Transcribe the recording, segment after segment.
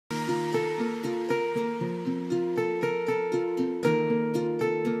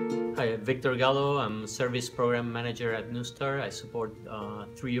Hi, Victor Gallo. I'm Service Program Manager at NeuStar. I support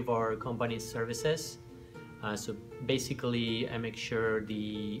 3 of our company's services. So basically, I make sure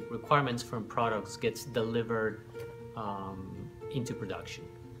the requirements from products gets delivered into production.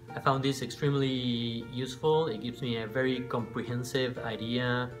 I found this extremely useful. It gives me a very comprehensive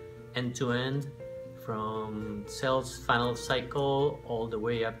idea end-to-end from sales funnel cycle all the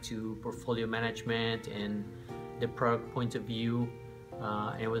way up to portfolio management and the product point of view.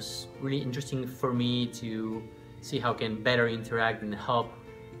 It was really interesting for me to see how I can better interact and help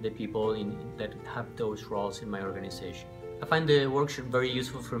the people that have those roles in my organization. I find the workshop very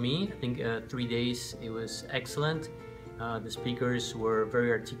useful for me. I think 3 days it was excellent. The speakers were very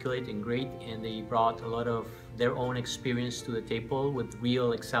articulate and great, and they brought a lot of their own experience to the table with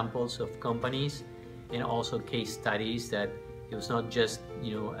real examples of companies and also case studies, that it was not just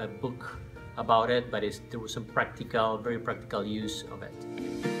a book about it, but there was some very practical use of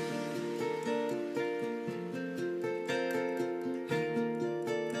it.